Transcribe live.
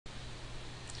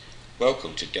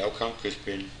Welcome to Delcon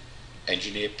Crispin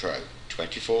Engineer Pro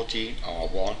 2014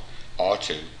 R1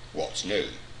 R2 What's New?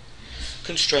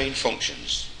 Constrained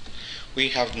functions. We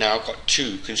have now got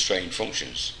two constrained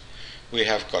functions. We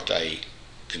have got a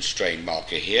constrained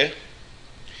marker here,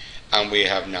 and we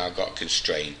have now got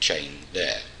constrained chain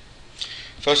there.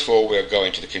 First of all, we're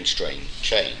going to the constrained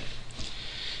chain.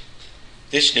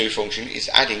 This new function is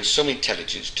adding some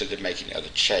intelligence to the making of the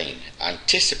chain,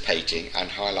 anticipating and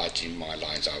highlighting my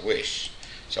lines I wish.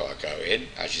 So I go in,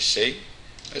 as you see.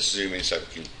 Let's zoom in so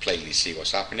we can plainly see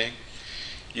what's happening.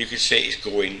 You can see it's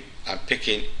going and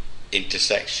picking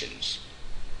intersections.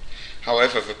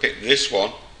 However, if I pick this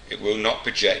one, it will not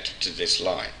project to this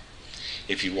line.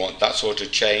 If you want that sort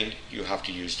of chain, you have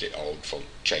to use the old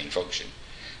chain function.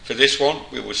 For this one,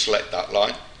 we will select that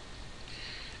line,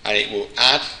 and it will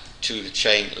add to the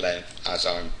chain length as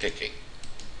I'm picking.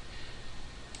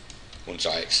 Once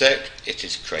I accept, it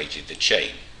has created the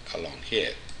chain along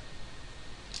here.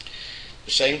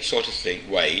 The same sort of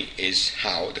way is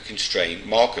how the constraint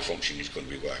marker function is going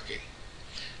to be working.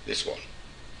 This one.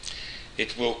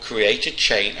 It will create a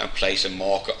chain and place a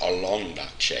marker along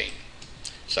that chain.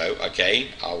 So again,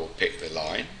 I will pick the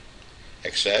line,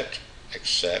 accept,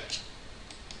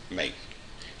 make.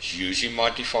 It's using my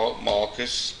default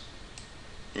markers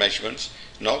measurements,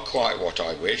 not quite what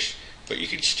I wish, but you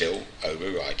can still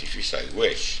overwrite if you so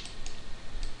wish.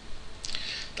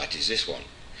 That is this one.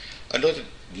 Another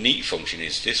neat function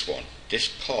is this one, this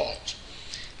part.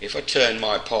 If I turn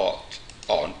my part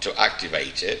on to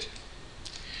activate it,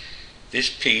 this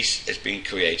piece has been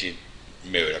created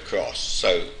mirrored across.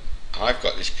 So I've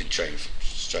got this constraint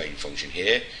function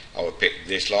here. I will pick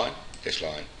this line, this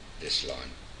line, this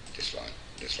line, this line,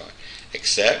 this line.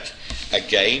 Except,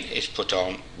 again, it's put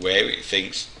on where it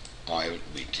thinks I want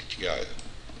it to go.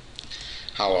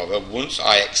 However, once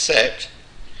I accept,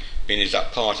 meaning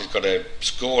that part has got a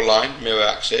score line, mirror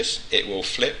axis, it will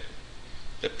flip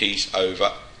the piece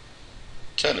over,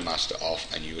 turn the master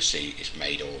off, and you will see it's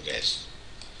made all this.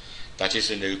 That is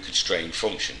the new constrained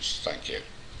functions. Thank you.